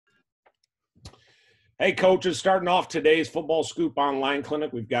Hey, coaches, starting off today's Football Scoop Online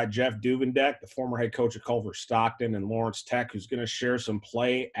Clinic, we've got Jeff Duvendeck, the former head coach of Culver Stockton, and Lawrence Tech, who's going to share some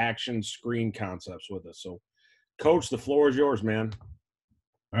play action screen concepts with us. So, Coach, the floor is yours, man.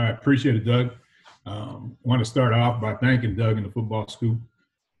 All right, appreciate it, Doug. Want to start off by thanking Doug and the Football Scoop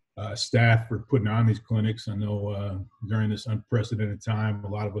staff for putting on these clinics. I know during this unprecedented time, a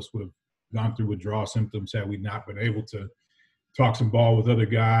lot of us would have gone through withdrawal symptoms had we not been able to talk some ball with other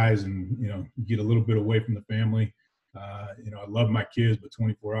guys and, get a little bit away from the family. I love my kids, but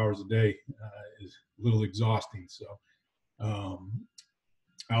 24 hours a day is a little exhausting. So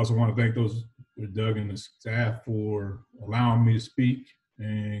I also want to thank Doug and the staff for allowing me to speak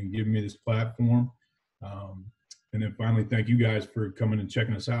and giving me this platform. And then finally, thank you guys for coming and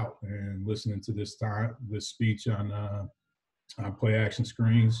checking us out and listening to this speech on play action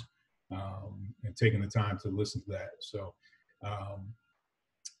screens and taking the time to listen to that. So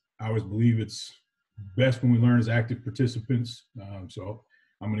I always believe it's best when we learn as active participants. So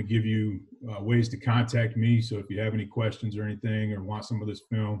I'm going to give you ways to contact me. So if you have any questions or anything or want some of this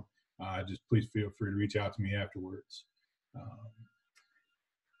film, just please feel free to reach out to me afterwards.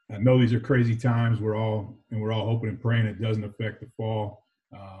 I know these are crazy times. We're all hoping and praying it doesn't affect the fall.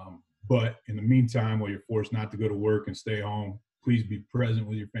 But in the meantime, while you're forced not to go to work and stay home, please be present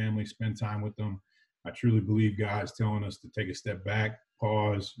with your family, spend time with them. I truly believe God's telling us to take a step back,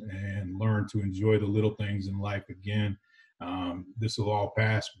 pause, and learn to enjoy the little things in life again. This will all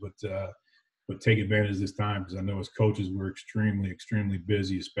pass, but take advantage of this time, because I know as coaches we're extremely, extremely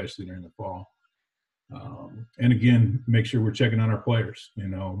busy, especially during the fall. And again, make sure we're checking on our players.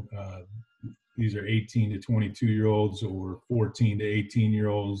 These are 18 to 22-year-olds or 14 to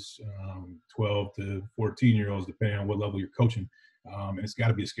 18-year-olds, 12 to 14-year-olds, depending on what level you're coaching. And it's got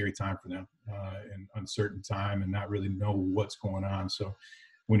to be a scary time for them, an uncertain time, and not really know what's going on. So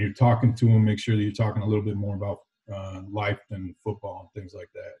when you're talking to them, make sure that you're talking a little bit more about life than football and things like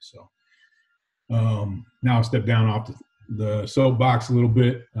that. So now I'll step down off the soapbox a little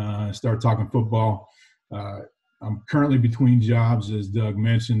bit and start talking football. I'm currently between jobs, as Doug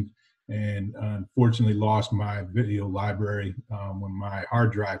mentioned, and unfortunately lost my video library when my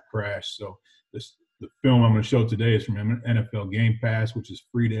hard drive crashed. So the film I'm going to show today is from NFL Game Pass, which is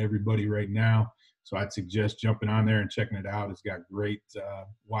free to everybody right now. So I'd suggest jumping on there and checking it out. It's got great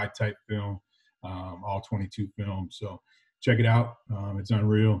wide type film, all 22 films. So check it out. It's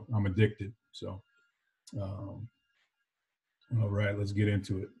unreal. I'm addicted. So, all right, let's get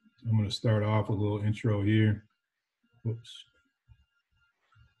into it. I'm going to start off with a little intro here. Whoops.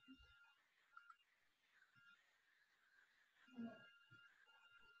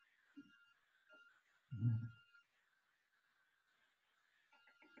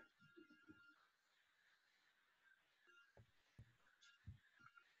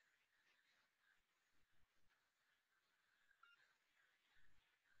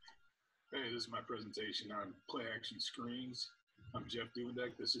 Hey, this is my presentation on play action screens. I'm Jeff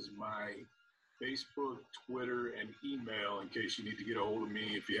Duvendeck. This is my Facebook, Twitter, and email in case you need to get a hold of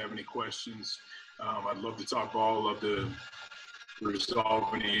me if you have any questions. I'd love to talk all of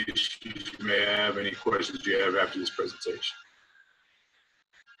resolve any issues you may have, any questions you have after this presentation.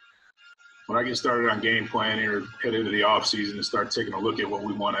 When I get started on game planning or head into the off season and start taking a look at what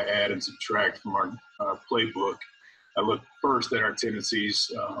we want to add and subtract from our playbook, I look first at our tendencies,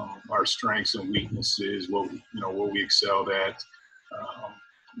 our strengths and weaknesses, what we excelled at,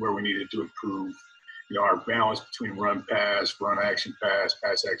 where we needed to improve. Our balance between run action pass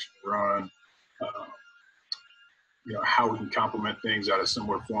action run. How we can complement things out of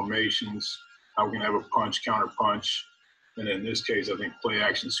similar formations, how we can have a punch, counter punch. And in this case, I think play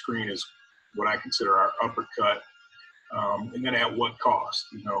action screen is what I consider our uppercut. And then at what cost?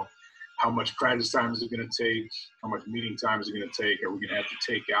 How much practice time is it going to take? How much meeting time is it going to take? Are we going to have to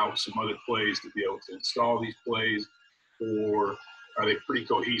take out some other plays to be able to install these plays? Or are they pretty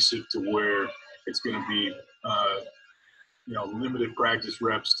cohesive to where it's going to be, limited practice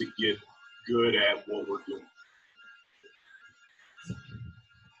reps to get good at what we're doing?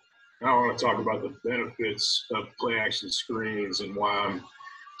 Now I want to talk about the benefits of play action screens and why I'm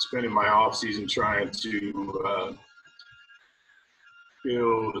spending my off season trying to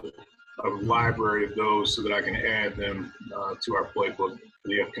build a library of those so that I can add them to our playbook for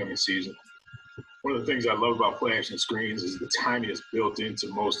the upcoming season. One of the things I love about play action screens is the timing is built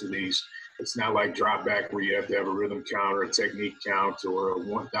into most of these. It's not like drop back where you have to have a rhythm count or a technique count or a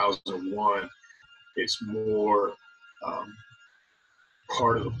 1001. It's more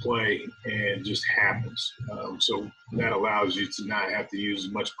part of the play and just happens. So that allows you to not have to use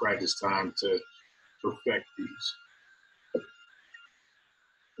as much practice time to perfect these.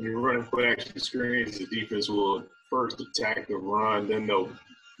 when you're running play action screens, the defense will first attack the run, then they'll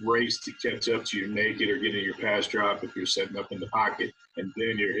race to catch up to your naked or get in your pass drop if you're setting up in the pocket, and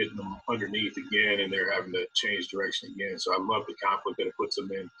then you're hitting them underneath again, and they're having to change direction again. So I love the conflict that it puts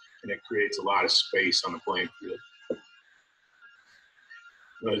them in, and it creates a lot of space on the playing field.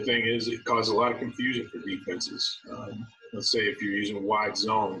 Another thing is it causes a lot of confusion for defenses. Let's say if you're using a wide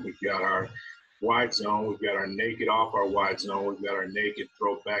zone, we've got our wide zone, we've got our naked off our wide zone, we've got our naked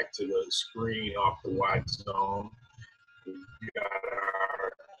throw back to the screen off the wide zone, we've got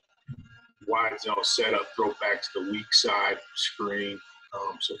our wide zone setup, throw back to the weak side screen.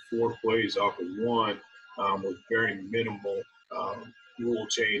 So 4 plays off of one with very minimal rule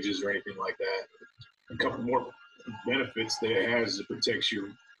changes or anything like that. A couple more benefits that it has is it protects your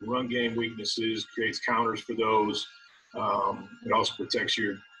run game weaknesses, creates counters for those. It also protects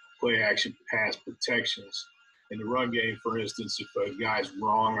your play action pass protections. In the run game, for instance, if a guy's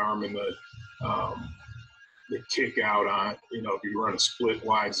wrong arming the kick out on, if you run a split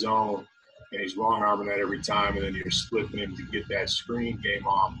wide zone and he's wrong arming that every time, and then you're slipping him to get that screen game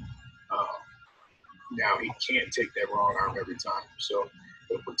off, now he can't take that wrong arm every time. So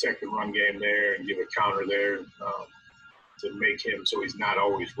it'll protect the run game there and give a counter there to make him so he's not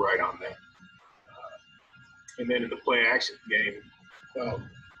always right on that. And then in the play action game,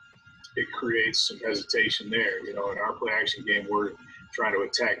 it creates some hesitation there. In our play action game, we're trying to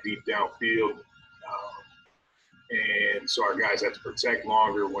attack deep downfield. And so our guys have to protect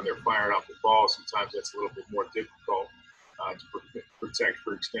longer when they're firing off the ball. Sometimes that's a little bit more difficult to protect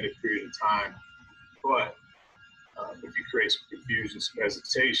for an extended period of time. But if you create some confusion, some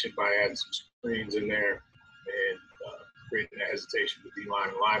hesitation by adding some screens in there and creating that hesitation with D-line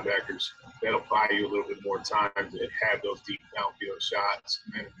and linebackers, that'll buy you a little bit more time to have those deep downfield shots.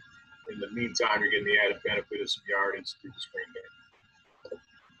 And then in the meantime, you're getting the added benefit of some yardage through the screen game.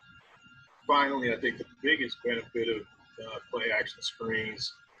 Finally, I think the biggest benefit of play action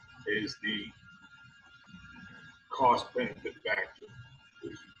screens is the cost benefit factor.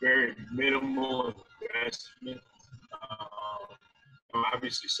 There's very minimal investment.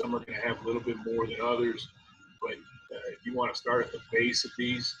 Obviously, some are going to have a little bit more than others, but if you want to start at the base of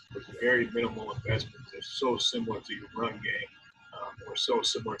these, with very minimal investment, they're so similar to your run game, or so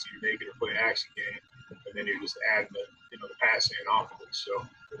similar to your naked or play action game, and then you're just adding the passing off of it. So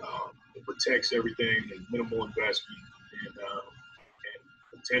it protects everything, and minimal investment,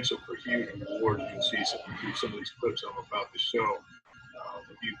 and potential for huge reward. You can see some of these clips I'm about to show.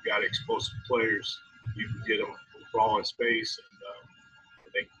 If you've got explosive players, you can get them ball in space, and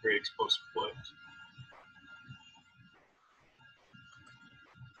they can create explosive plays.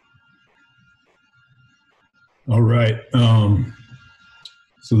 All right.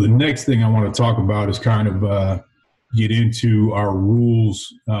 So the next thing I want to talk about is kind of get into our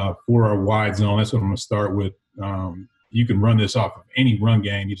rules for our wide zone. That's what I'm going to start with. You can run this off of any run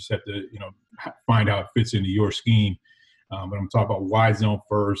game. You just have to, find how it fits into your scheme. But I'm going to talk about wide zone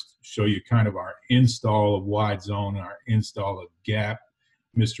first, show you kind of our install of wide zone and our install of gap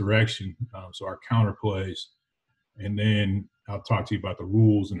misdirection, so our counter plays. And then I'll talk to you about the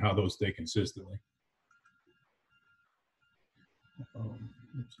rules and how those stay consistently.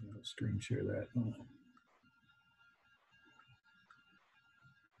 Oops, I'm going to screen share that.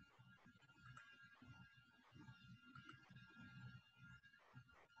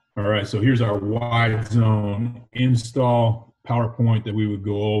 All right, so here's our wide zone install PowerPoint that we would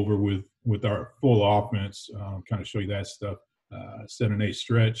go over with our full offense, kind of show you that stuff. 7-8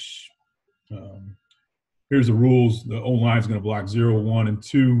 stretch. Here's the rules. The O-line is going to block 0, 1, and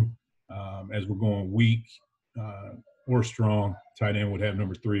 2 as we're going weak or strong. Tight end would have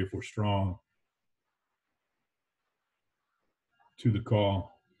number 3 if we're strong. To the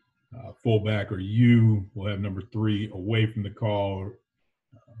call. Fullback or U will have number 3 away from the call.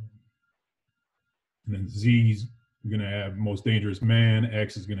 And then Z's going to have most dangerous man.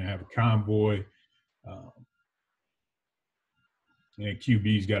 X is going to have a convoy. And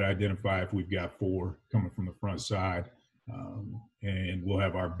QB's got to identify if we've got 4 coming from the front side. And we'll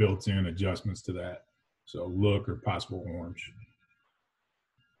have our built-in adjustments to that. So look or possible orange.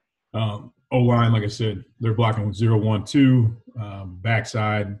 O-line, like I said, they're blocking with 0, 1, 2.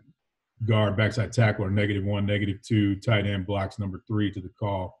 Backside guard, backside tackle are -1, -2. Tight end blocks number 3 to the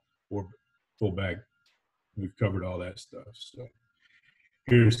call, or fullback. We've covered all that stuff. So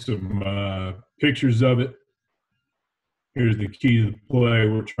here's some pictures of it. Here's the key to the play.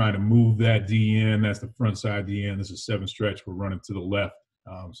 We're trying to move that D in. That's the front side D in. This is 7 stretch. We're running to the left.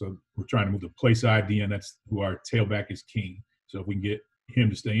 So we're trying to move the play side D in. That's who our tailback is king. So if we can get him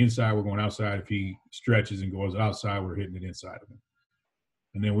to stay inside, we're going outside. If he stretches and goes outside, we're hitting it inside of him.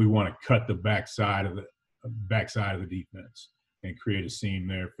 And then we want to cut the backside of the defense and create a seam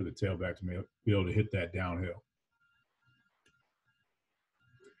there for the tailback to be able to hit that downhill.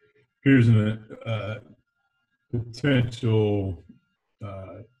 Here's a potential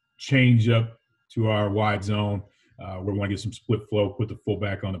change up to our wide zone. We want to get some split flow, put the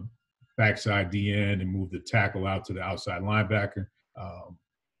fullback on the backside D end and move the tackle out to the outside linebacker.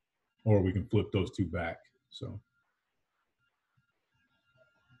 Or we can flip those two back. So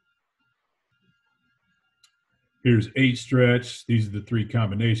here's 8 stretch. These are the 3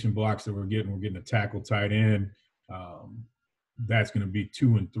 combination blocks that we're getting. We're getting a tackle tight end. That's going to be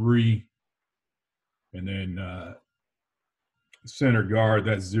 2 and 3. And then center guard,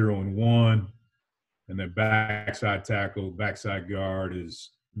 that's 0 and 1. And then backside tackle, backside guard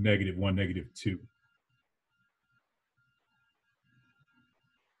is -1, -2.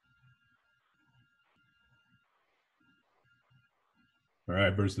 All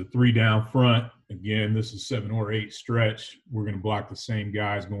right, versus the 3 down front. Again, this is 7 or 8 stretch. We're going to block the same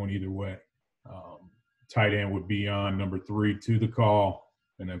guys going either way. Tight end would be on number 3 to the call,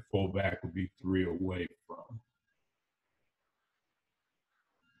 and then fullback would be 3 away from.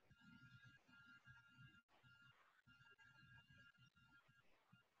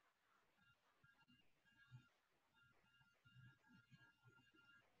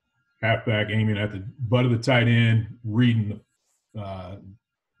 Halfback aiming at the butt of the tight end, reading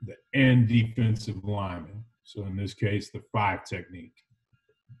the end defensive lineman. So in this case, the 5 technique.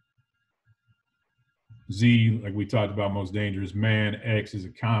 Z, like we talked about, most dangerous man. X is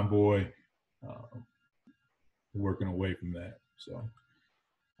a convoy. Working away from that. So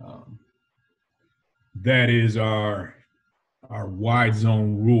that is our wide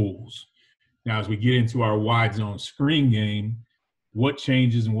zone rules. Now, as we get into our wide zone screen game, what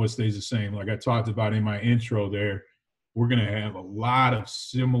changes and what stays the same? Like I talked about in my intro there, we're going to have a lot of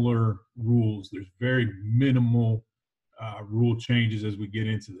similar rules. There's very minimal rule changes as we get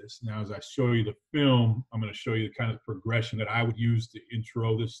into this. Now, as I show you the film, I'm going to show you the kind of progression that I would use to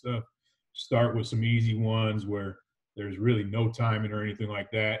intro this stuff. Start with some easy ones where there's really no timing or anything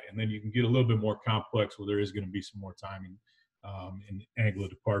like that. And then you can get a little bit more complex where there is going to be some more timing and angle of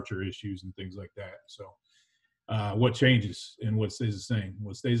departure issues and things like that. So what changes and what stays the same?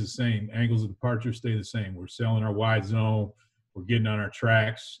 What stays the same, angles of departure stay the same. We're selling our wide zone. We're getting on our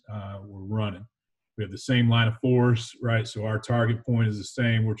tracks. We're running. We have the same line of force, right? So our target point is the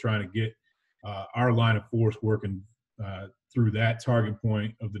same. We're trying to get our line of force working through that target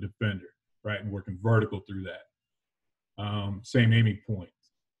point of the defender, right? And working vertical through that. Same aiming point.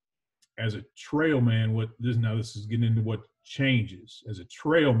 As a trail man, this is getting into what changes. As a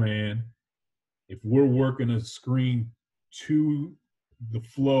trail man, if we're working a screen to the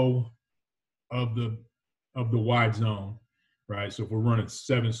flow of the wide zone, right? So if we're running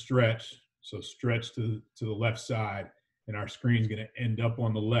 7 stretch, so stretch to the left side, and our screen's going to end up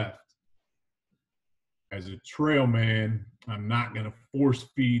on the left. As a trail man, I'm not going to force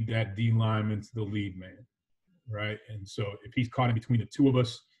feed that D lineman to the lead man, right? And so if he's caught in between the two of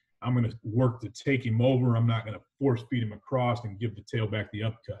us, I'm going to work to take him over. I'm not going to force feed him across and give the tailback the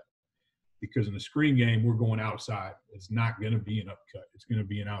upcut. Because in the screen game, we're going outside. It's not going to be an upcut. It's going to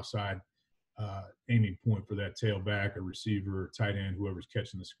be an outside aiming point for that tailback or receiver or tight end, whoever's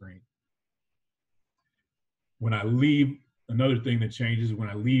catching the screen. When I leave, another thing that changes is when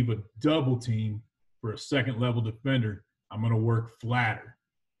I leave a double team for a second level defender, I'm going to work flatter.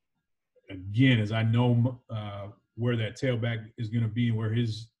 Again, as I know where that tailback is going to be and where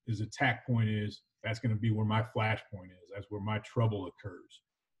his attack point is, that's going to be where my flash point is. That's where my trouble occurs,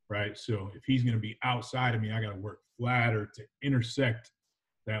 right? So if he's going to be outside of me, I got to work flatter to intersect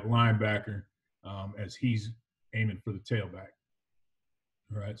that linebacker as he's aiming for the tailback.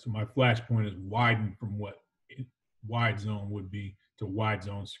 All right, so my flash point is widened from what wide zone would be to wide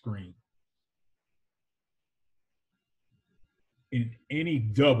zone screen. In any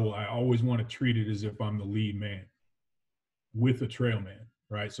double, I always want to treat it as if I'm the lead man with a trail man,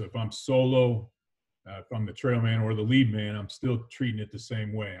 right? So if I'm solo, if I'm the trail man or the lead man, I'm still treating it the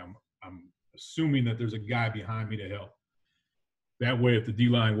same way. I'm assuming that there's a guy behind me to help. That way, if the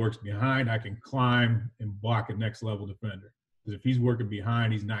D-line works behind, I can climb and block a next level defender. Because if he's working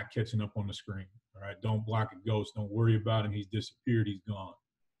behind, he's not catching up on the screen. All right, don't block a ghost. Don't worry about him. He's disappeared. He's gone.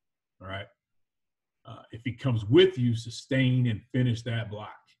 All right. If he comes with you, sustain and finish that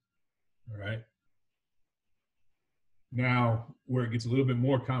block. All right. Now, where it gets a little bit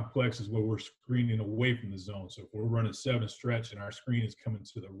more complex is where we're screening away from the zone. So if we're running 7 stretch and our screen is coming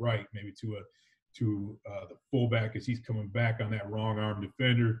to the right, maybe to the fullback as he's coming back on that wrong arm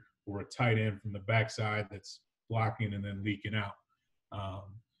defender, or a tight end from the backside that's blocking and then leaking out.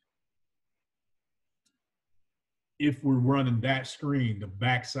 If we're running that screen, the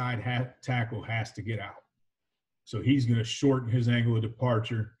backside tackle has to get out. So he's going to shorten his angle of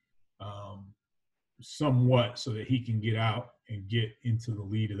departure somewhat so that he can get out and get into the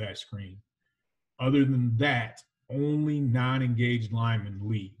lead of that screen. Other than that, only non-engaged linemen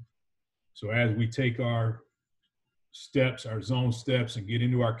lead. So as we take our steps, our zone steps, and get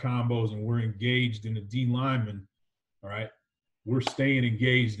into our combos, and we're engaged in the D lineman, all right, we're staying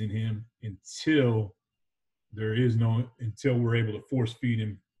engaged in him until we're able to force feed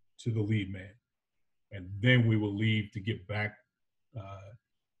him to the lead man. And then we will leave to get back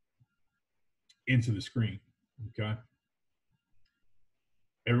into the screen, okay?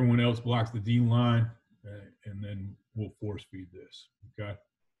 Everyone else blocks the D line, and then we'll force feed this, okay?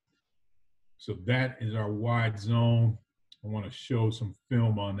 So that is our wide zone. I want to show some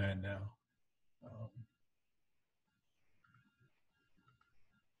film on that now.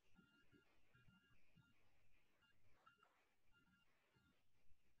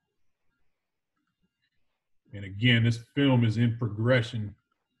 And again, this film is in progression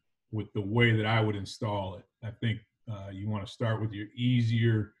with the way that I would install it. I think you want to start with your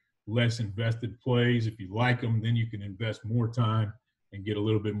easier, less invested plays. If you like them, then you can invest more time and get a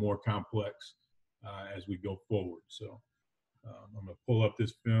little bit more complex as we go forward. So I'm going to pull up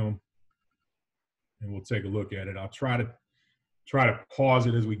this film and we'll take a look at it. I'll try to pause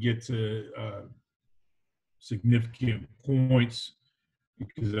it as we get to significant points,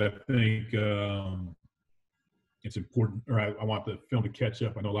 because I think it's important, or I want the film to catch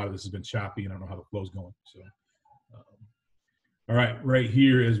up. I know a lot of this has been choppy and I don't know how the flow's going. So, all right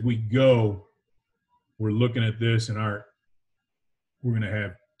here as we go, we're looking at this, and we're going to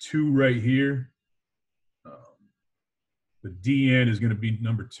have two right here. The DN is going to be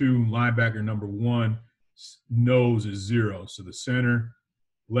number 2, linebacker number 1, nose is 0. So the center,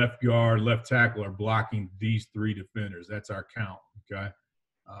 left guard, left tackle are blocking these 3 defenders. That's our count, okay?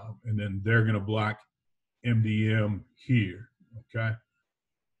 And then they're going to block MDM here, okay?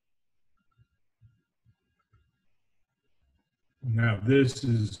 Now this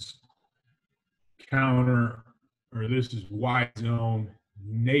is this is wide zone,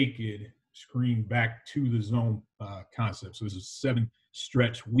 naked, screen back to the zone concept. So this is 7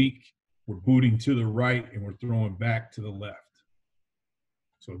 stretch weak. We're booting to the right and we're throwing back to the left.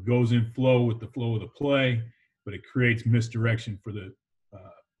 So it goes in flow with the flow of the play, but it creates misdirection for the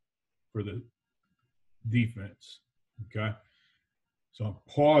defense, okay? So I'm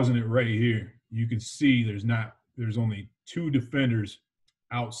pausing it right here. You can see there's only 2 defenders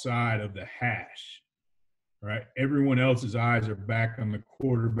outside of the hash, right? Everyone else's eyes are back on the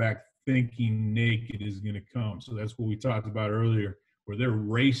quarterback, thinking naked is going to come. So that's what we talked about earlier, where they're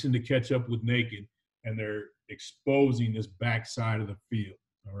racing to catch up with naked and they're exposing this backside of the field,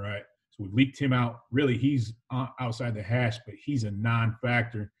 all right? So we leaked him out. Really, he's outside the hash, but he's a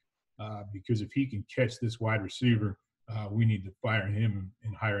non-factor because if he can catch this wide receiver, we need to fire him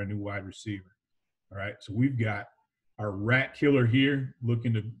and hire a new wide receiver, all right? So we've got our rat killer here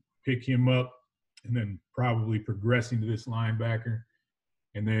looking to pick him up and then probably progressing to this linebacker.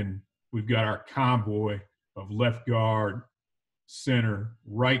 And then we've got our convoy of left guard, center,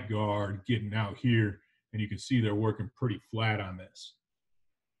 right guard getting out here. And you can see they're working pretty flat on this.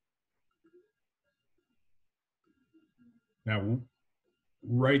 Now,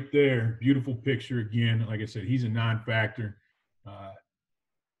 right there, beautiful picture again. Like I said, he's a non-factor.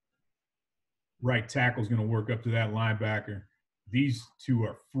 Right tackle is going to work up to that linebacker. These 2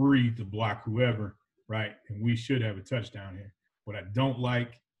 are free to block whoever, right? And we should have a touchdown here. What I don't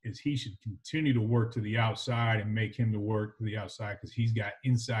like is he should continue to work to the outside and make him to work to the outside because he's got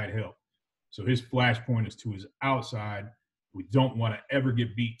inside help. So his flash point is to his outside. We don't want to ever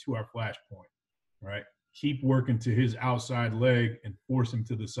get beat to our flash point, right? Keep working to his outside leg and force him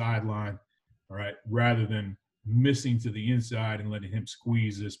to the sideline, all right, rather than missing to the inside and letting him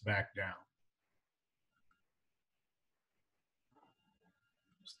squeeze this back down.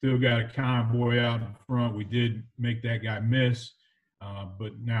 Still got a convoy out in front. We did make that guy miss,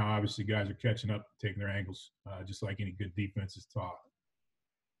 but now obviously guys are catching up, taking their angles, just like any good defense is taught.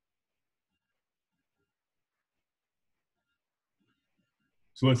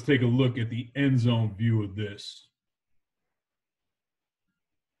 So let's take a look at the end zone view of this.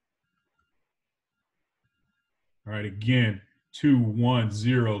 All right, again, 2, 1,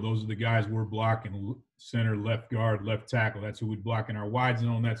 0. Those are the guys we're blocking. Center, left guard, left tackle. That's who we block in our wide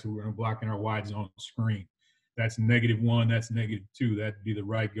zone. That's who we're going to block in our wide zone screen. That's -1. That's -2. That'd be the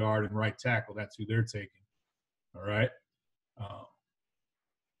right guard and right tackle. That's who they're taking. All right.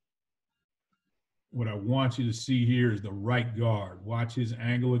 what I want you to see here is the right guard. Watch his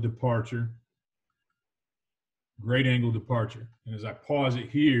angle of departure. Great angle of departure. And as I pause it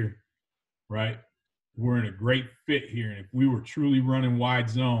here, right, we're in a great fit here. And if we were truly running wide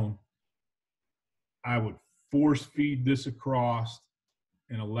zone, I would force feed this across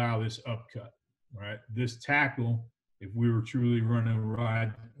and allow this upcut, right? This tackle, if we were truly running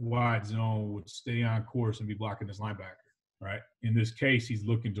wide zone, would stay on course and be blocking this linebacker, right? In this case, he's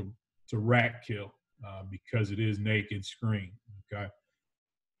looking to rat kill because it is naked screen, okay?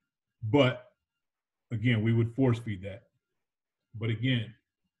 But, again, we would force feed that. But, again,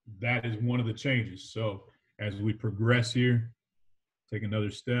 that is one of the changes. So as we progress here, take another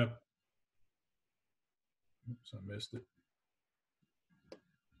step. Oops, I missed it.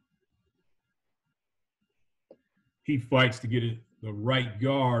 He fights to get it, the right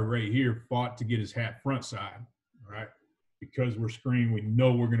guard right here fought to get his hat front side, right? Because we're screened, we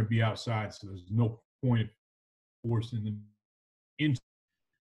know we're going to be outside, so there's no point in forcing them into,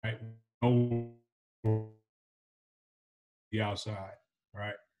 right? No, the outside,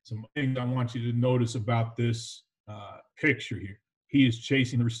 right? Some things I want you to notice about this picture here. He is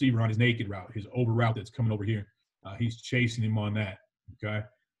chasing the receiver on his naked route, his over route that's coming over here. He's chasing him on that, okay?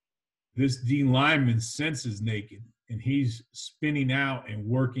 This D lineman senses naked, and he's spinning out and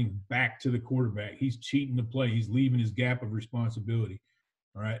working back to the quarterback. He's cheating the play. He's leaving his gap of responsibility,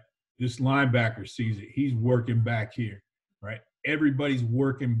 all right? This linebacker sees it. He's working back here, right? Everybody's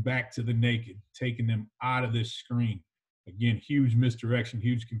working back to the naked, taking them out of this screen. Again, huge misdirection,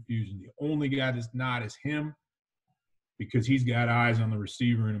 huge confusion. The only guy that's not is him because he's got eyes on the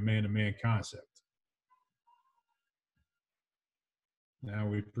receiver in a man-to-man concept. Now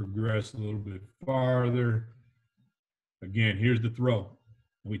we progress a little bit farther. Again, here's the throw.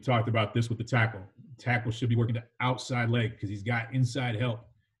 We talked about this with the tackle. Tackle should be working the outside leg because he's got inside help.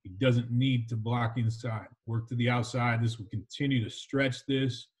 He doesn't need to block inside. Work to the outside. This will continue to stretch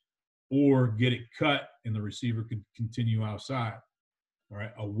this or get it cut, and the receiver could continue outside, all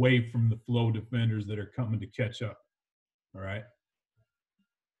right, away from the flow defenders that are coming to catch up, all right?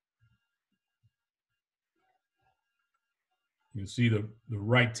 You can see the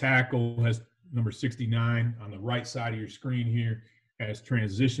right tackle has number 69 on the right side of your screen here, has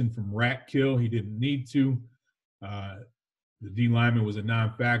transitioned from rat kill. He didn't need to. The D lineman was a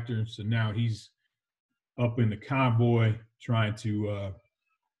non-factor, so now he's up in the convoy trying to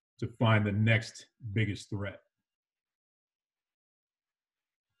find the next biggest threat.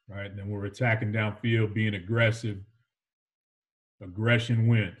 Right, and then we're attacking downfield, being aggressive. Aggression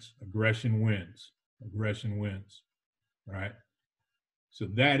wins. Aggression wins. Aggression wins. Right? So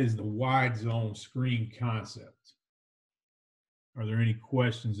that is the wide zone screen concept. Are there any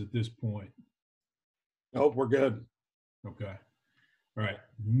questions at this point? Nope, we're good. Okay. All right.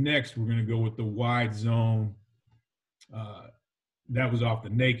 Next, we're going to go with the wide zone. That was off the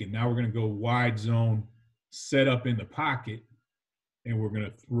naked. Now we're going to go wide zone, set up in the pocket, and we're going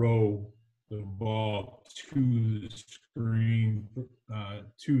to throw the ball to the screen,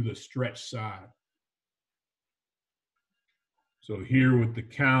 to the stretch side. So here with the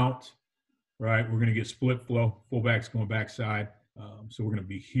count, right, we're going to get split flow. Fullback's going backside. So we're going to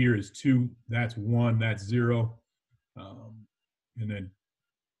be here is 2. That's 1. That's 0. And then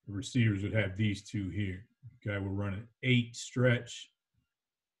the receivers would have these 2 here. Okay, we're running 8 stretch,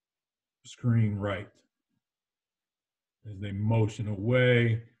 screen right. As they motion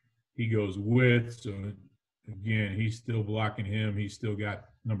away, he goes with. So again, he's still blocking him. He's still got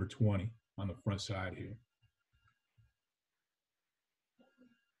number 20 on the front side here.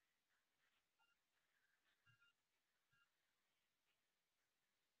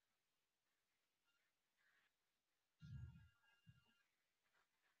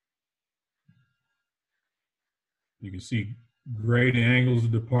 You can see great angles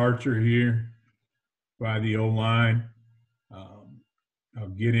of departure here by the O-line. I'll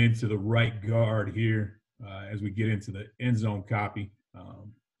get into the right guard here as we get into the end zone copy.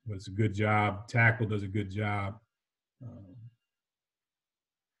 But it's a good job. Tackle does a good job.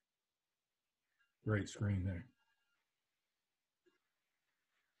 Great screen there.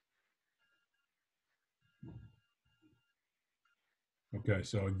 Okay,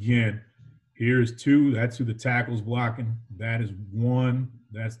 so again, here's 2. That's who the tackle's blocking. That is 1.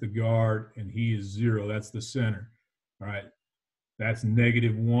 That's the guard, and he is 0. That's the center. All right. That's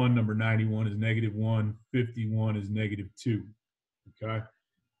 -1. Number 91 is -1. 51 is -2. Okay.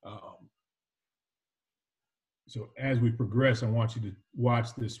 So as we progress, I want you to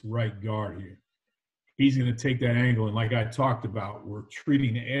watch this right guard here. He's going to take that angle, and like I talked about, we're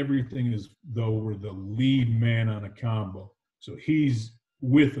treating everything as though we're the lead man on a combo. So he's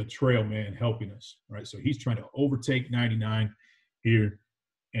with a trail man helping us, right? So he's trying to overtake 99 here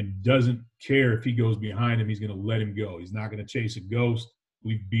and doesn't care if he goes behind him. He's going to let him go. He's not going to chase a ghost.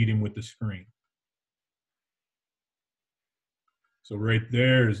 We beat him with the screen. So right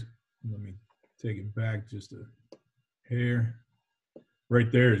there is, let me take it back just a hair.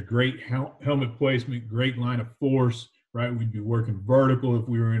 Right there is great helmet placement, great line of force, right? We'd be working vertical if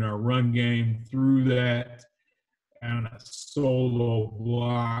we were in our run game through that on a solo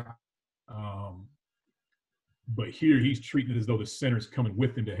block. But here he's treating it as though the center is coming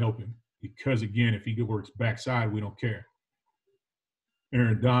with him to help him because, again, if he works backside, we don't care.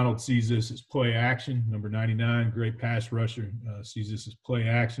 Aaron Donald sees this as play action. Number 99, great pass rusher, sees this as play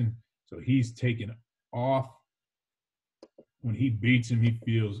action. So he's taken off. When he beats him, he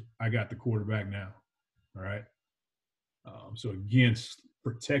feels, I got the quarterback now, all right? So again,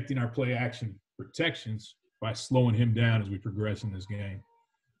 protecting our play action protections by slowing him down as we progress in this game.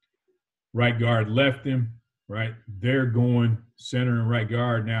 Right guard left him, right? They're going center and right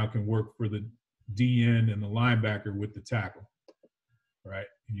guard now can work for the D end and the linebacker with the tackle, right?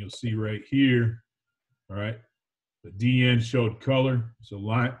 And you'll see right here, all right, the D end showed color, so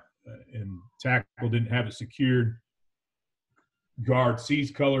line and tackle didn't have it secured. Guard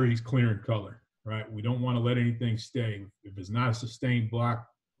sees color, he's clearing color, right? We don't want to let anything stay. If it's not a sustained block,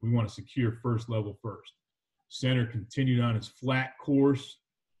 we want to secure first level first. Center continued on his flat course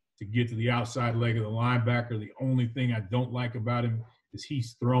to get to the outside leg of the linebacker. The only thing I don't like about him is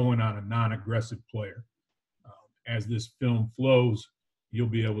he's throwing on a non-aggressive player. As this film flows, you'll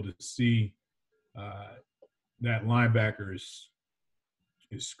be able to see that linebacker is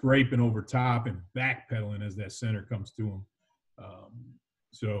scraping over top and backpedaling as that center comes to him.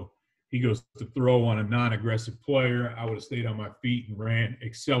 So he goes to throw on a non-aggressive player. I would have stayed on my feet and ran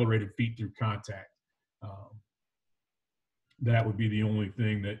accelerated feet through contact. That would be the only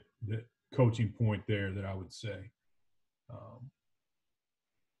thing that coaching point there that I would say.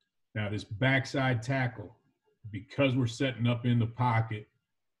 Now this backside tackle, because we're setting up in the pocket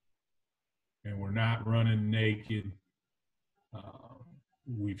and we're not running naked,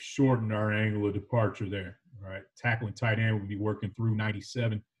 we've shortened our angle of departure there. All right, tackling tight end would be working through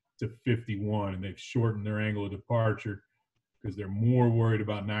 97 to 51, and they've shortened their angle of departure because they're more worried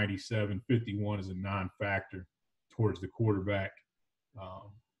about 97. 51 is a non-factor towards the quarterback,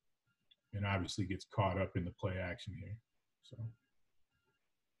 and obviously gets caught up in the play action here.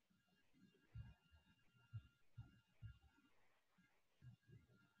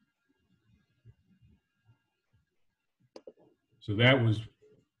 So that was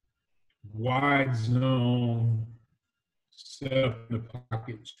wide zone, set up in the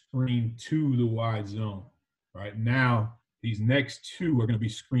pocket, screen to the wide zone. Right now, these next two are going to be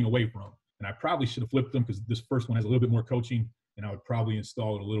screen away from. And I probably should have flipped them because this first one has a little bit more coaching, and I would probably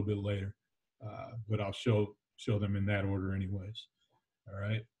install it a little bit later. But I'll show them in that order anyways. All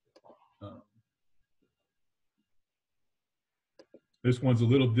right. This one's a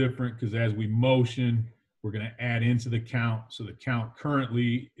little different because as we motion, we're going to add into the count. So the count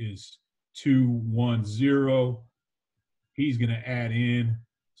currently is 2-1-0. He's going to add in,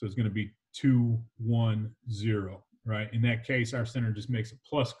 so it's going to be 2-1-0, right? In that case, our center just makes a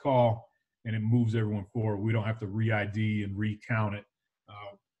plus call, and it moves everyone forward. We don't have to re-ID and recount it.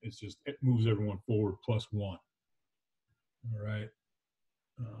 It's just it moves everyone forward +1. All right.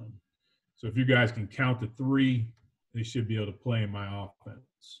 So if you guys can count to 3, they should be able to play in my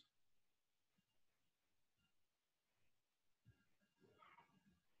offense.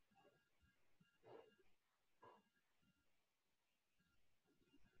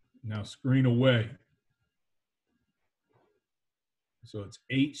 Now screen away. So it's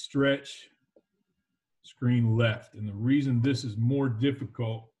 8 stretch, screen left. And the reason this is more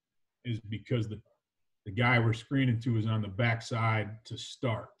difficult is because the guy we're screening to is on the backside to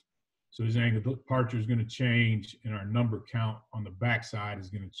start. So his angle of departure is going to change, and our number count on the backside is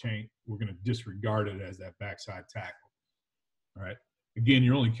going to change. We're going to disregard it as that backside tackle. All right. Again,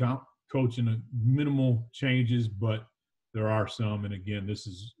 you're only coaching minimal changes, but there are some. And again, this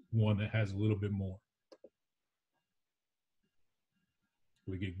is one that has a little bit more.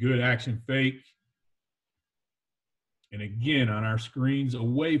 We get good action fake. And again, on our screens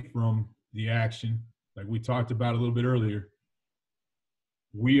away from the action, like we talked about a little bit earlier,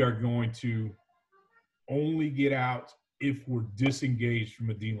 we are going to only get out if we're disengaged from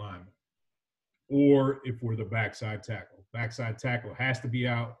a D lineman or if we're the backside tackle. Backside tackle has to be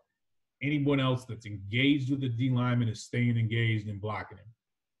out. Anyone else that's engaged with the D lineman is staying engaged and blocking him.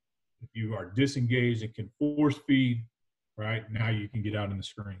 If you are disengaged and can force feed, right, now you can get out in the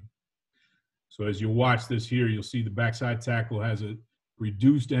screen. So as you watch this here, you'll see the backside tackle has a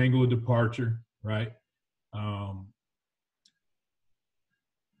reduced angle of departure, right?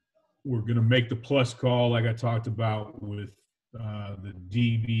 We're going to make the plus call like I talked about with the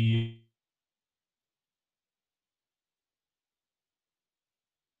DB.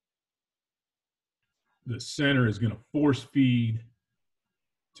 The center is going to force feed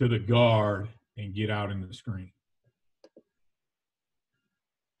to the guard and get out in the screen.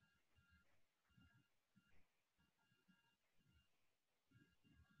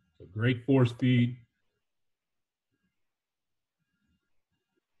 So great force feed.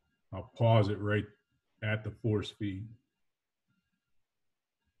 I'll pause it right at the force feed.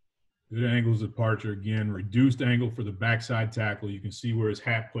 Good angles of departure again, reduced angle for the backside tackle. You can see where his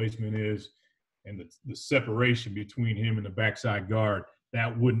hat placement is and the separation between him and the backside guard.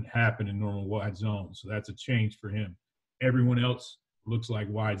 That wouldn't happen in normal wide zone. So that's a change for him. Everyone else looks like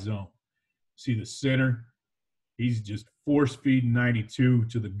wide zone. See the center, he's just force feeding 92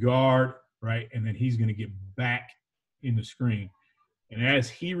 to the guard, right? And then he's going to get back in the screen. And as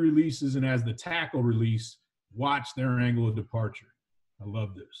he releases and as the tackle release, watch their angle of departure. I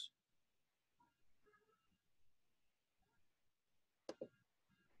love this.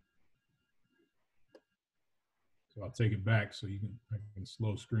 So I'll take it back so I can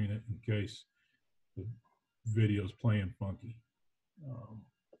slow screen it in case the video's playing funky.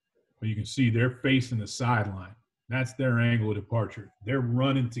 But you can see they're facing the sideline. That's their angle of departure. They're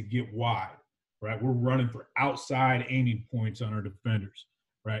running to get wide, right? We're running for outside aiming points on our defenders,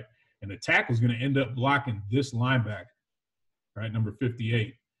 right? And the tackle's going to end up blocking this linebacker, right, number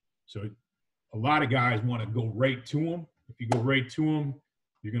 58. So a lot of guys want to go right to him. If you go right to him,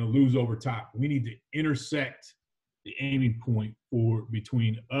 you're going to lose over top. We need to intersect the aiming point for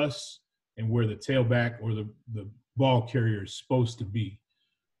between us and where the tailback or the ball carrier is supposed to be.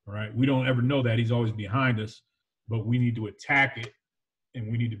 All right. We don't ever know that. He's always behind us, but we need to attack it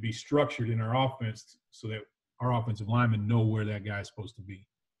and we need to be structured in our offense so that our offensive linemen know where that guy is supposed to be.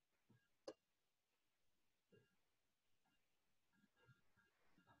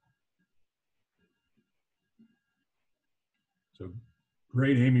 So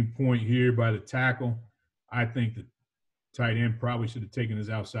great aiming point here by the tackle. I think the tight end probably should have taken his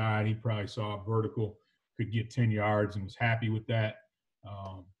outside. He probably saw a vertical, could get 10 yards and was happy with that.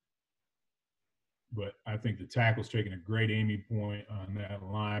 But I think the tackle's taking a great aiming point on that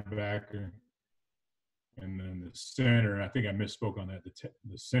linebacker. And then the center, I think I misspoke on that.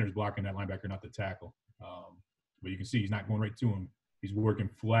 The center's blocking that linebacker, not the tackle. But you can see he's not going right to him. He's working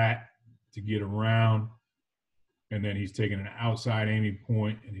flat to get around. And then he's taking an outside aiming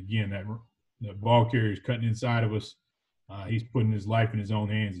point. And again, that ball carrier is cutting inside of us. He's putting his life in his own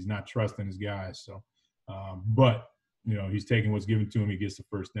hands. He's not trusting his guys. So, but, you know, he's taking what's given to him. He gets the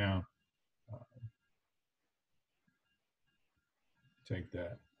first down. Take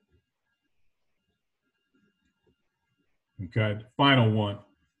that. Okay, final one.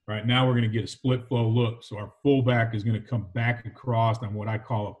 Right now we're going to get a split flow look. So our fullback is going to come back across on what I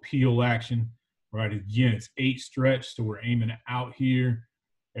call a peel action. Right, again, it's 8 stretch, so we're aiming out here.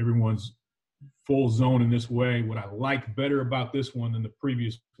 Everyone's full zone in this way. What I like better about this one than the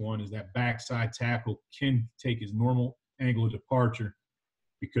previous one is that backside tackle can take his normal angle of departure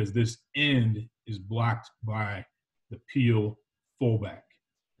because this end is blocked by the peel fullback.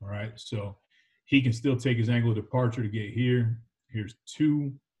 All right, so he can still take his angle of departure to get here. Here's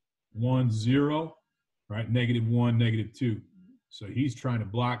 2, 1, 0, right? -1, -2. So he's trying to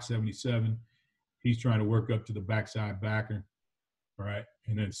block 77. He's trying to work up to the backside backer, all right?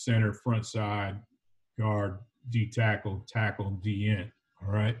 And then center, front side, guard, D tackle, tackle, D end,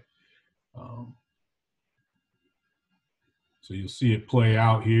 all right? So you'll see it play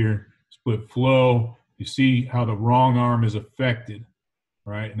out here, split flow. You see how the wrong arm is affected,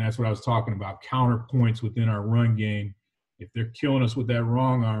 right? And that's what I was talking about, counterpoints within our run game. If they're killing us with that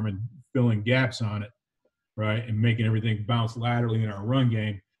wrong arm and filling gaps on it, right, and making everything bounce laterally in our run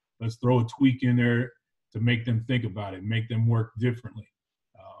game, let's throw a tweak in there to make them think about it, make them work differently.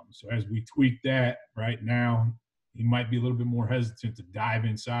 So as we tweak that right now, he might be a little bit more hesitant to dive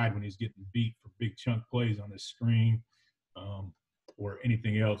inside when he's getting beat for big chunk plays on this screen or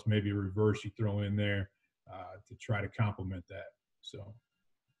anything else, maybe a reverse you throw in there to try to complement that. So,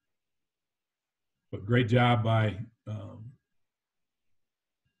 but great job by the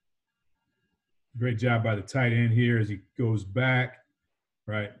tight end here as he goes back.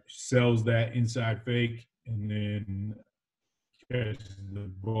 Right, sells that inside fake and then catches the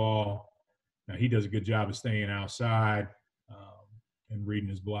ball. Now he does a good job of staying outside and reading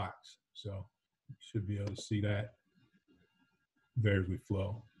his blocks. So you should be able to see that there as we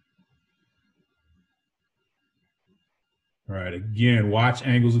flow. All right, again, watch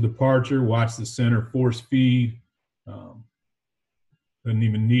angles of departure, watch the center force feed. Doesn't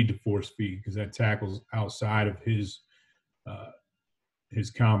even need to force feed because that tackle's outside of his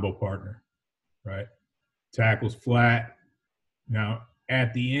combo partner, right? Tackle's flat. Now,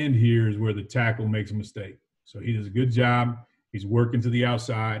 at the end here is where the tackle makes a mistake. So he does a good job. He's working to the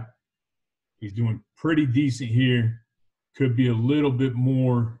outside. He's doing pretty decent here. Could be a little bit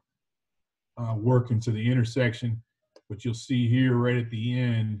more working to the intersection. But you'll see here right at the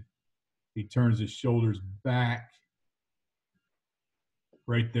end, he turns his shoulders back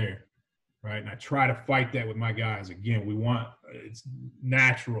right there, right? And I try to fight that with my guys. Again, it's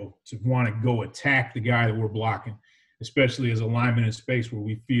natural to want to go attack the guy that we're blocking, especially as a lineman in space where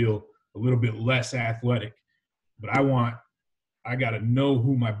we feel a little bit less athletic. But I got to know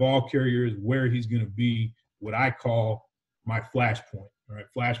who my ball carrier is, where he's going to be, what I call my flash point. All right,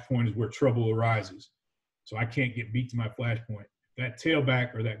 flash point is where trouble arises. So I can't get beat to my flash point. That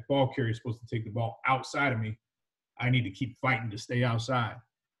tailback or that ball carrier is supposed to take the ball outside of me. I need to keep fighting to stay outside.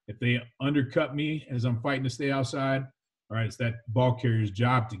 If they undercut me as I'm fighting to stay outside, all right, it's that ball carrier's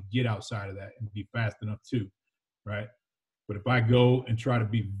job to get outside of that and be fast enough too, right? But if I go and try to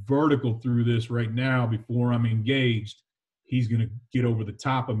be vertical through this right now before I'm engaged, he's going to get over the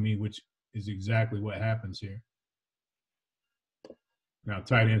top of me, which is exactly what happens here. Now,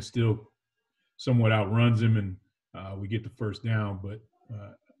 tight end still somewhat outruns him, and we get the first down, but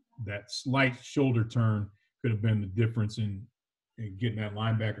that slight shoulder turn could have been the difference in getting that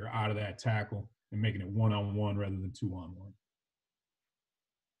linebacker out of that tackle and making it one-on-one rather than two-on-one.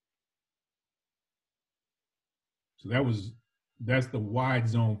 So that's the wide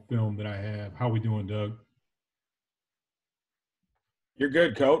zone film that I have. How we doing, Doug? You're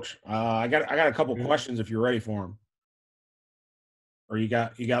good, Coach. I got a couple questions if you're ready for them. Or you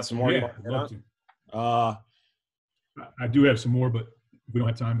got some more? Yeah, I'd love to. I do have some more, but if we don't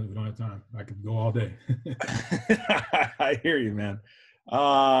have time, we don't have time. I could go all day. I hear you, man.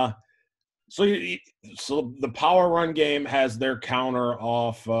 So the power run game has their counter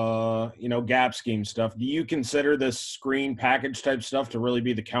off, gap scheme stuff. Do you consider this screen package type stuff to really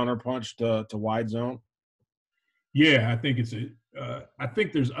be the counterpunch to wide zone? Yeah, I think I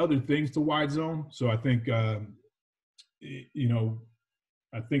think there's other things to wide zone. So I think,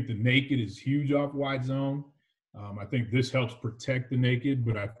 I think the naked is huge off wide zone. I think this helps protect the naked,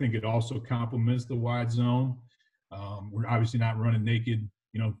 but I think it also complements the wide zone. We're obviously not running naked,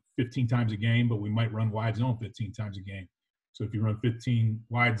 15 times a game, but we might run wide zone 15 times a game. So if you run 15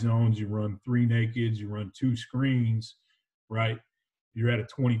 wide zones, you run 3 nakeds, you run 2 screens, right? You're at a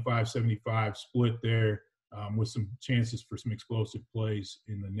 25-75 split there with some chances for some explosive plays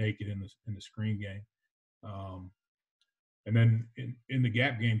in the naked and the screen game. And then in the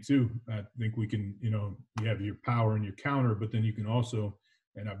gap game too, I think we can, you have your power and your counter, but then you can also,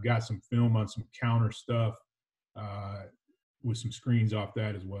 and I've got some film on some counter stuff with some screens off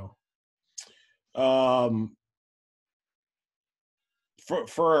that as well.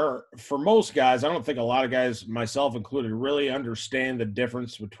 For most guys, I don't think a lot of guys, myself included, really understand the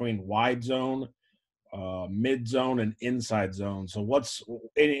difference between wide zone, mid zone, and inside zone. So what's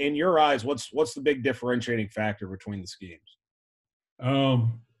in your eyes, what's the big differentiating factor between the schemes?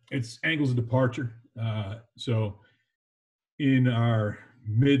 It's angles of departure. So in our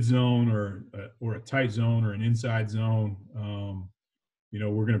mid zone or a tight zone or an inside zone,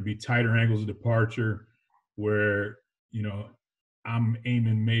 we're going to be tighter angles of departure where, I'm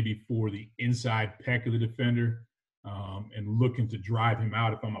aiming maybe for the inside pec of the defender and looking to drive him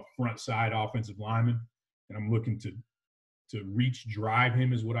out if I'm a front side offensive lineman, and I'm looking to reach drive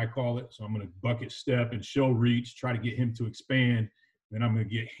him is what I call it. So I'm going to bucket step and show reach, try to get him to expand. Then I'm going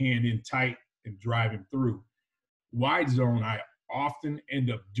to get hand in tight and drive him through. Wide zone, I often end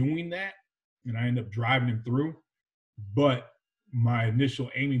up doing that, and I end up driving him through. But my initial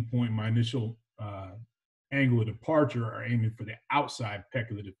aiming point, my initial angle of departure are aiming for the outside pec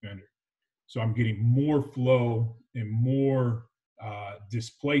of the defender. So I'm getting more flow and more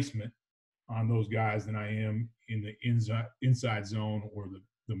displacement on those guys than I am in the inside zone or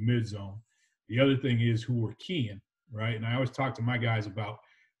the mid zone. The other thing is who we're keying, right? And I always talk to my guys about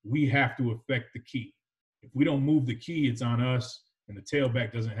we have to affect the key. If we don't move the key, it's on us, and the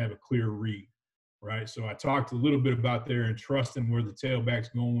tailback doesn't have a clear read, right? So I talked a little bit about there and trusting where the tailback's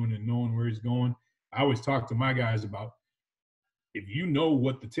going and knowing where he's going. I always talk to my guys about if you know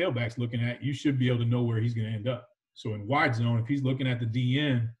what the tailback's looking at, you should be able to know where he's going to end up. So in wide zone, if he's looking at the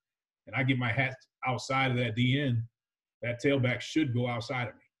DN and I get my hat outside of that DN, that tailback should go outside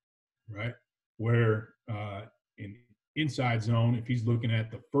of me, right? Where inside zone, if he's looking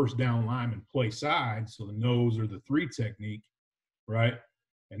at the first down lineman play side, so the nose or the 3 technique, right?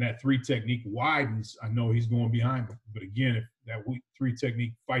 And that 3 technique widens, I know he's going behind me. But again, if that 3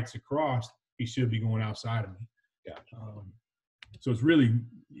 technique fights across, he should be going outside of me. Gotcha. So it's really,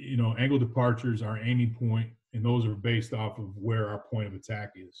 angle departures, our aiming point, and those are based off of where our point of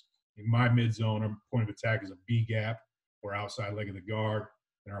attack is. In my mid zone, our point of attack is a B gap or outside leg of the guard.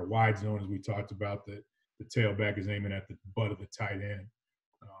 And our wide zone, as we talked about, the tailback is aiming at the butt of the tight end.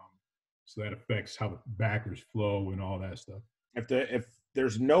 So that affects how the backers flow and all that stuff. If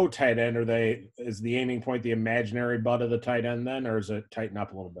there's no tight end, is the aiming point the imaginary butt of the tight end then, or is it tighten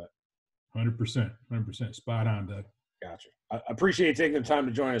up a little bit? 100%. Spot on, Doug. Gotcha. I appreciate you taking the time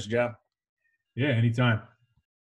to join us, Jeff. Yeah, anytime.